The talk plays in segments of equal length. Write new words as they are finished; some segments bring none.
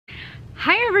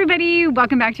Hi everybody,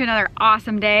 welcome back to another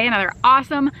awesome day, another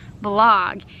awesome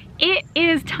vlog. It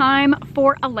is time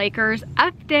for a Lakers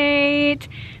update.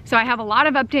 So I have a lot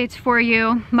of updates for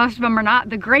you. Most of them are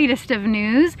not the greatest of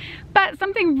news, but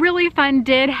something really fun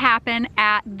did happen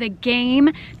at the game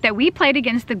that we played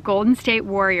against the Golden State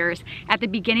Warriors. At the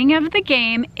beginning of the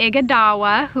game,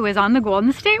 Iguodala, who is on the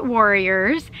Golden State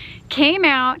Warriors, came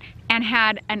out and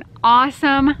had an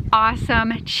awesome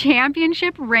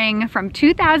championship ring from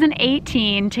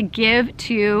 2018 to give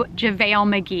to JaVale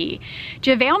McGee.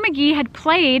 JaVale McGee had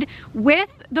played with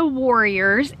the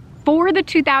Warriors for the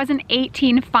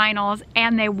 2018 finals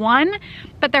and they won,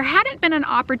 but there hadn't been an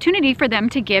opportunity for them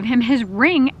to give him his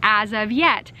ring as of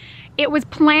yet. It was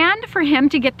planned for him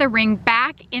to get the ring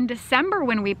back in December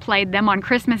when we played them on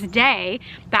Christmas Day.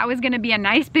 That was going to be a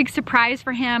nice big surprise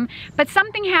for him, but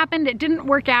something happened, it didn't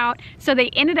work out, so they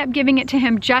ended up giving it to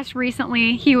him just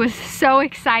recently. He was so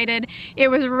excited. It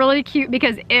was really cute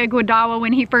because Iguodala,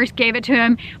 when he first gave it to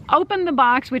him, opened the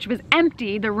box, which was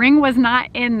empty, the ring was not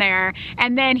in there,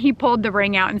 and then he pulled the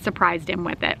ring out and surprised him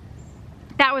with it.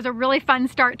 That was a really fun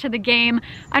start to the game.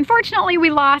 Unfortunately, we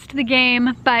lost the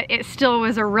game, but it still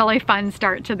was a really fun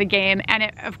start to the game, and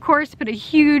it, of course, put a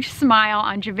huge smile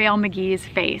on JaVale McGee's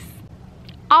face.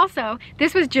 Also,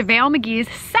 this was JaVale McGee's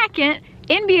second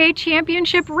NBA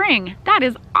championship ring. That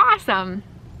is awesome.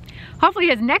 Hopefully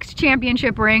his next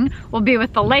championship ring will be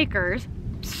with the Lakers.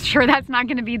 Sure, that's not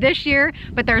going to be this year,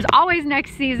 but there's always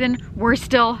next season. We're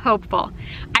still hopeful.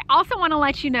 I also want to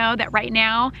let you know that right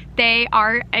now they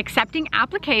are accepting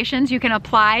applications. You can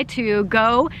apply to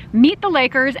go meet the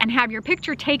Lakers and have your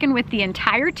picture taken with the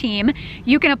entire team.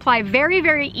 You can apply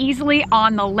very easily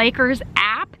on the Lakers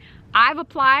app. I've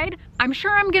applied. I'm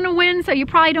sure I'm going to win, so you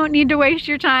probably don't need to waste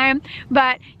your time,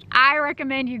 but I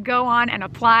recommend you go on and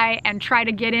apply and try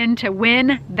to get in to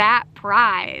win that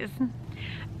prize.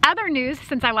 Other news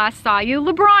since I last saw you,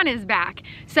 LeBron is back.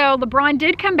 So LeBron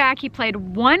did come back, he played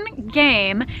one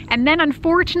game, and then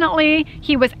unfortunately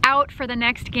he was out for the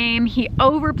next game. He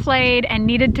overplayed and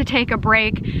needed to take a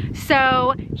break.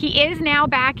 So he is now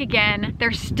back again.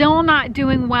 They're still not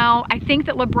doing well. I think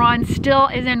that LeBron still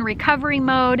is in recovery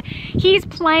mode. He's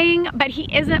playing, but he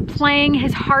isn't playing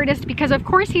his hardest because of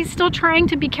course he's still trying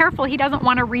to be careful. He doesn't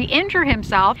want to re-injure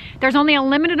himself. There's only a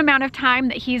limited amount of time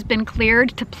that he's been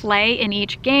cleared to play in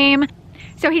each game.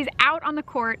 So he's out on the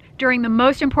court during the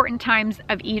most important times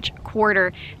of each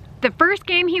quarter. The first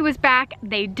game he was back,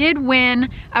 they did win.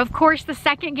 Of course, the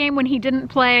second game when he didn't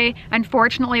play,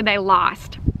 unfortunately they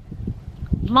lost.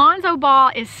 Lonzo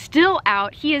Ball is still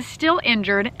out, he is still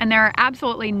injured, and there are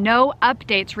absolutely no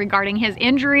updates regarding his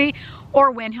injury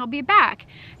or when he'll be back.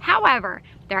 However,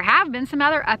 there have been some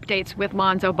other updates with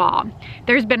Lonzo Ball.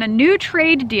 There's been a new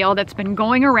trade deal that's been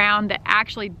going around that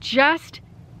actually just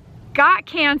got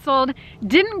canceled,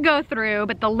 didn't go through,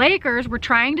 but the Lakers were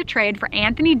trying to trade for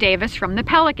Anthony Davis from the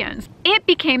Pelicans. It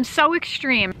became so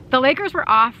extreme. The Lakers were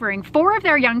offering 4 of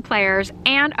their young players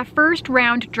and a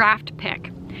first-round draft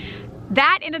pick.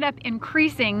 That ended up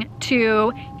increasing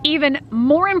to even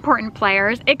more important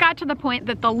players. It got to the point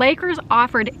that the Lakers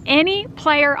offered any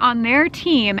player on their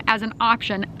team as an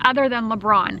option other than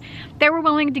LeBron. They were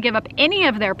willing to give up any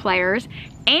of their players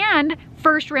and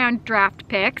first-round draft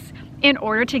picks in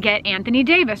order to get Anthony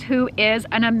Davis, who is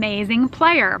an amazing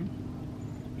player.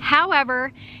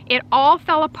 However, it all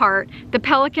fell apart. The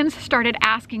Pelicans started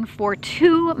asking for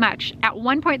too much. At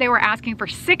one point, they were asking for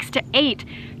 6 to 8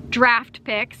 draft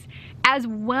picks, as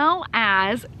well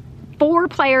as 4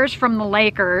 players from the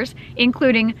Lakers,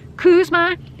 including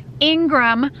Kuzma,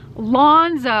 Ingram,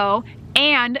 Lonzo,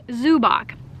 and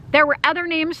Zubac. There were other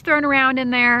names thrown around in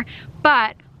there,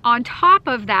 but on top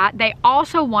of that, they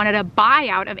also wanted a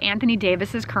buyout of Anthony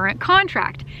Davis's current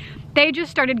contract. They just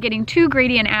started getting too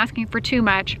greedy and asking for too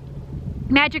much.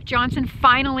 Magic Johnson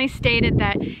finally stated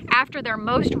that after their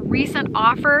most recent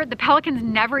offer, the Pelicans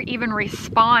never even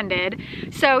responded,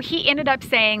 so he ended up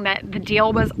saying that the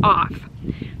deal was off.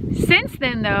 Since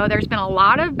then, though, there's been a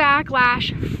lot of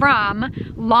backlash from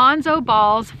Lonzo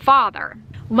Ball's father,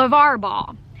 Lavar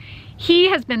Ball. He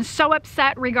has been so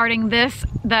upset regarding this,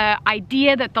 the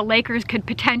idea that the Lakers could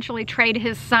potentially trade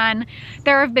his son.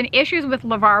 There have been issues with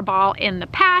Lavar Ball in the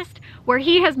past where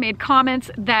he has made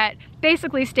comments that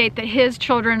basically state that his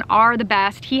children are the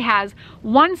best. He has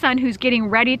one son who's getting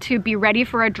ready to be ready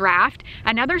for a draft,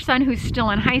 another son who's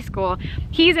still in high school.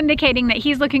 He's indicating that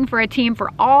he's looking for a team for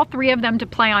all 3 of them to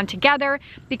play on together,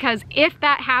 because if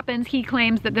that happens, he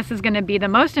claims that this is going to be the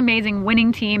most amazing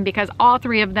winning team because all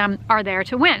 3 of them are there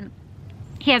to win.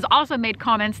 He has also made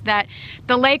comments that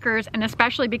the Lakers, and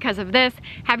especially because of this,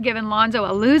 have given Lonzo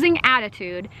a losing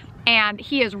attitude and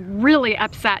he is really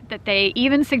upset that they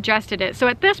even suggested it. So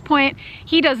at this point,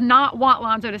 he does not want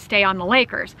Lonzo to stay on the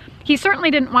Lakers. He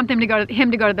certainly didn't want him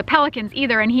to go to the Pelicans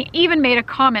either, and he even made a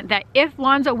comment that if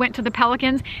Lonzo went to the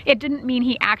Pelicans, it didn't mean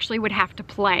he actually would have to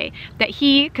play, that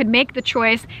he could make the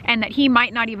choice and that he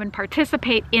might not even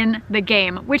participate in the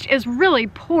game, which is really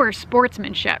poor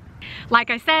sportsmanship. Like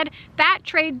I said, that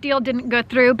trade deal didn't go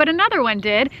through, but another one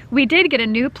did. We did get a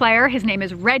new player. His name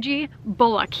is Reggie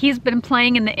Bullock. He's been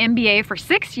playing in the NBA for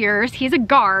 6 years. He's a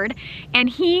guard, and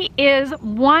he is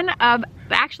one of,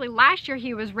 actually last year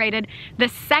he was rated the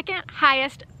second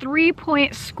highest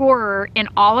three-point scorer in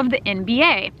all of the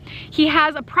NBA. He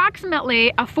has approximately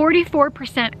a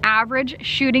 44% average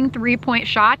shooting three-point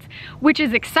shots, which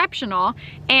is exceptional,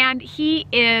 and he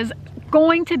is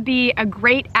going to be a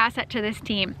great asset to this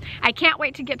team. I can't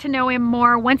wait to get to know him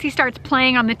more. Once he starts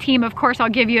playing on the team, of course, I'll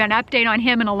give you an update on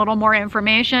him and a little more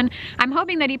information. I'm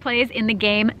hoping that he plays in the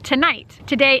game tonight.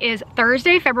 Today is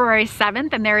Thursday, February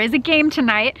 7th, and there is a game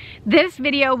tonight. This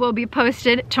video will be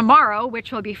posted tomorrow,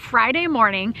 which will be Friday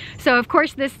morning. So of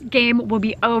course this game will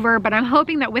be over, but I'm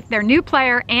hoping that with their new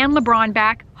player and LeBron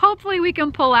back, hopefully we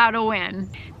can pull out a win.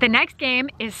 The next game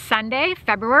is Sunday,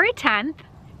 February 10th,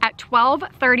 at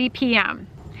 12:30 p.m.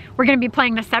 We're going to be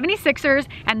playing the 76ers,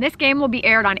 and this game will be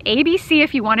aired on ABC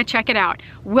if you want to check it out.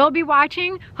 We'll be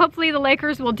watching. Hopefully the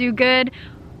Lakers will do good.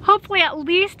 Hopefully at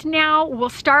least now we'll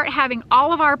start having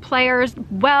all of our players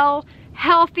well,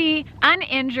 healthy,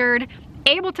 uninjured,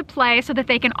 able to play so that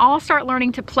they can all start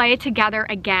learning to play together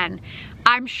again.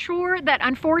 I'm sure that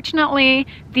unfortunately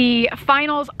the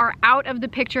finals are out of the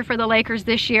picture for the Lakers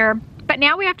this year, but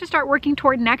now we have to start working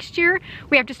toward next year.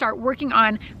 We have to start working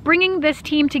on bringing this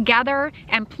team together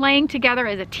and playing together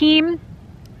as a team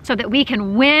so that we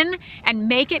can win and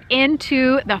make it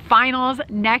into the finals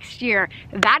next year.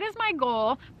 That is my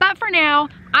goal. But for now,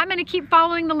 I'm gonna keep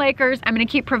following the Lakers. I'm gonna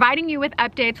keep providing you with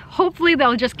updates. Hopefully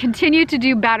they'll just continue to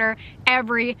do better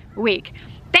every week.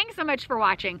 Thanks so much for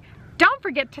watching. Don't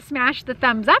forget to smash the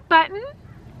thumbs up button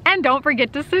and don't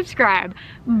forget to subscribe.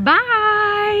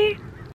 Bye.